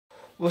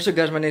What's up,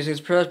 guys? My name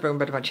is Press. Welcome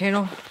back to my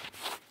channel.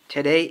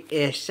 Today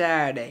is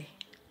Saturday,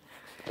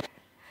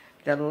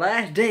 the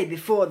last day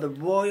before the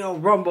Royal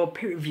Rumble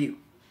pay-per-view.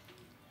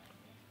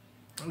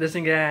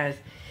 Listen, guys,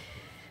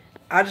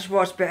 I just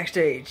watched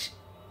Backstage,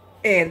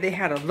 and they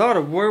had a lot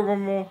of Royal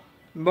Rumble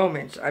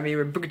moments. I mean,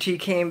 when Booker T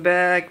came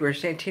back, where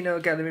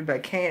Santino got eliminated by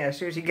Kane as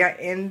soon as he got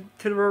into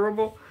the Royal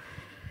Rumble,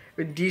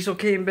 when Diesel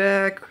came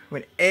back,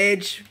 when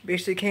Edge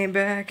basically came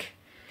back.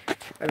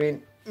 I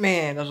mean,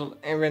 man,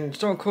 and when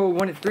Stone Cold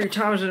won it 3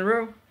 times in a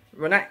row.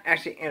 Well, not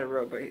actually in a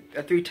row, but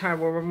a 3-time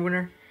Royal Rumble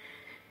winner.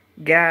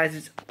 Guys,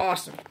 it's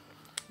awesome.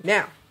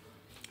 Now,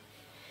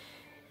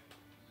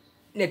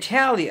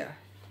 Natalya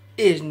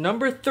is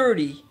number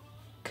 30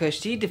 because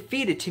she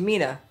defeated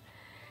Tamina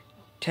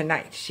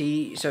tonight.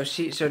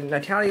 So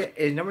Natalya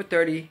is number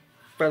 30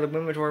 for the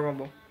Women's Royal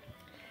Rumble.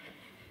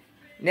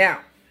 Now,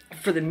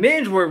 for the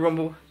Men's Royal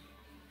Rumble,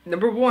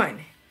 number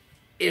 1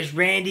 is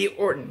Randy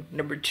Orton.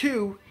 Number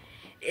 2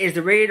 is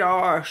the Rated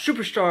R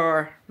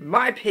Superstar,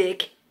 my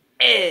pick,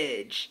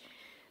 Edge.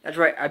 That's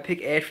right, I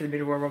pick Edge for the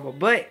Men's Royal Rumble.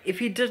 But if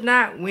he does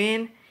not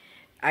win,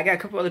 I got a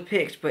couple other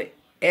picks, but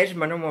Edge is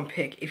my number 1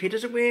 pick. If he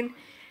doesn't win,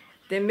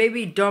 then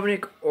maybe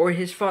Dominic or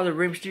his father,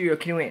 Rey Mysterio,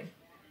 can win.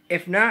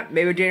 If not,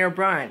 maybe Daniel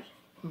Bryan.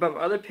 But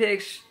my other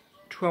picks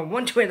who I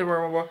want to win the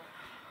Royal Rumble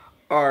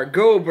are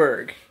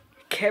Goldberg,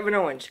 Kevin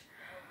Owens,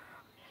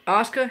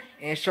 Asuka,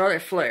 and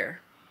Charlotte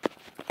Flair.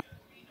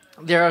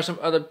 There are some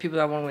other people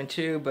that I want to win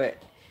too,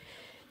 but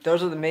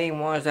those are the main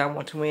ones that I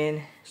want to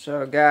win.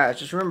 So, guys,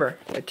 just remember,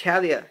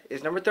 Natalya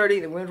is number 30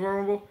 in the Women's Royal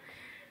Rumble.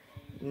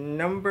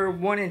 Number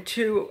 1 and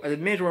 2 are the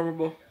Men's Royal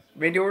Rumble,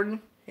 Randy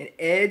Orton and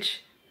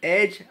Edge.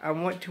 Edge, I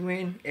want to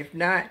win. If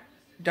not,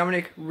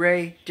 Dominic,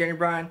 Rey, Daniel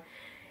Bryan,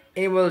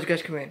 any one of those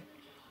guys come in.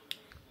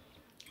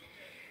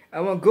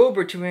 I want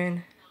Goldberg to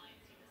win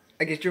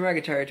against Drew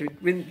McIntyre to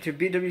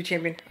be WWE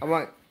champion. I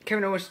want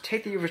Kevin Owens to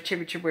take the Universal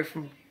Championship away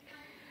from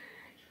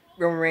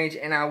Roman Reigns,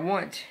 and I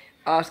want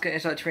Asuka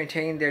and Charlotte to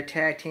maintain their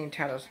tag team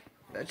titles.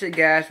 That's it,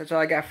 guys. That's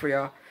all I got for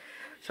y'all.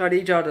 So I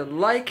need y'all to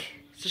like,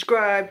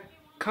 subscribe,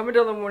 comment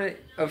down below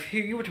of who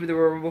you want to be the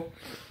Royal Rumble,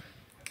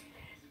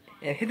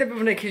 and hit that bell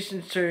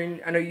notification so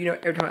I know you know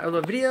every time I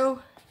upload a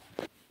video.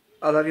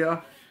 I love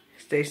y'all.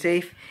 Stay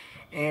safe.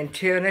 And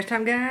until next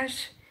time,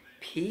 guys.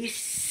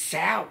 Peace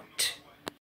out.